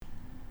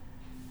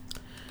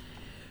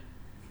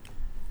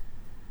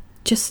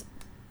Just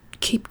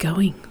keep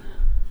going.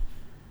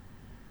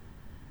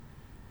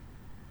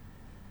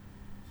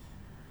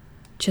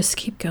 Just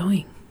keep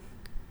going.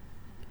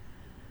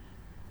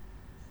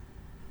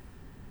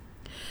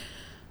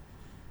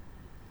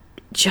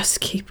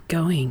 Just keep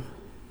going.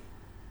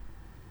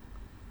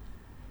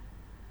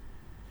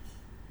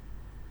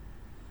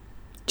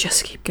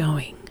 Just keep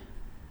going.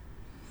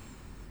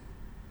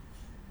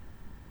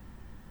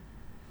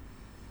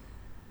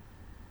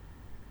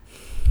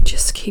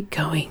 Just keep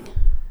going.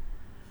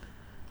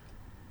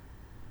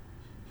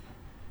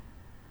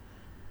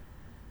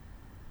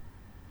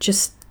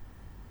 Just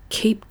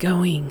keep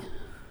going.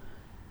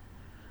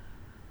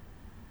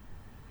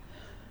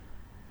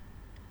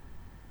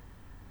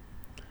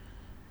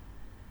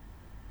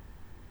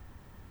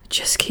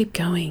 Just keep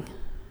going.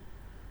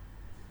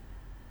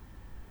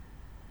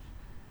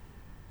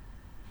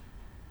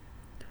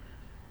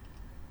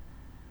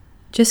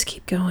 Just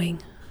keep going.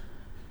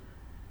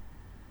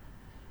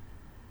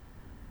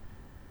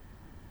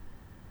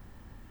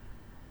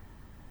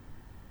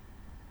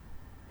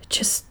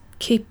 Just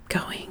keep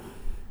going.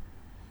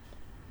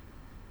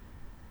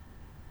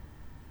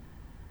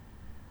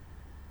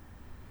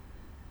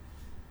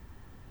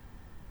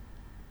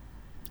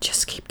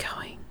 Just keep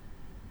going.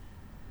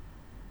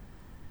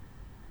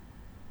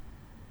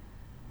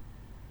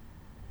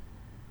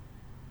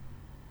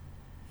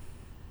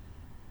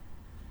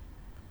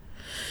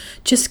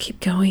 Just keep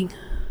going.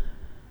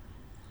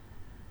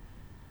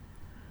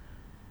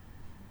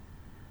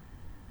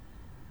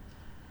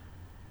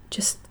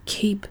 Just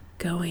keep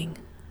going.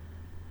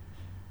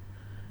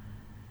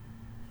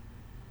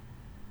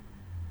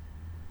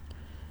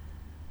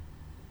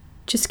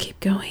 Just keep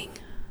going.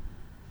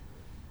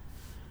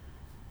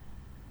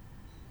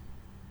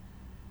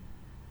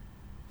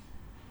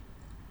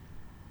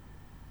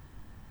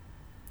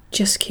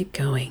 Just keep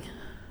going.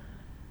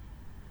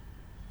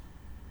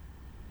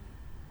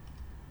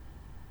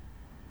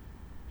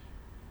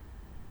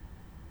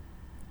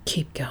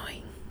 Keep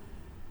going.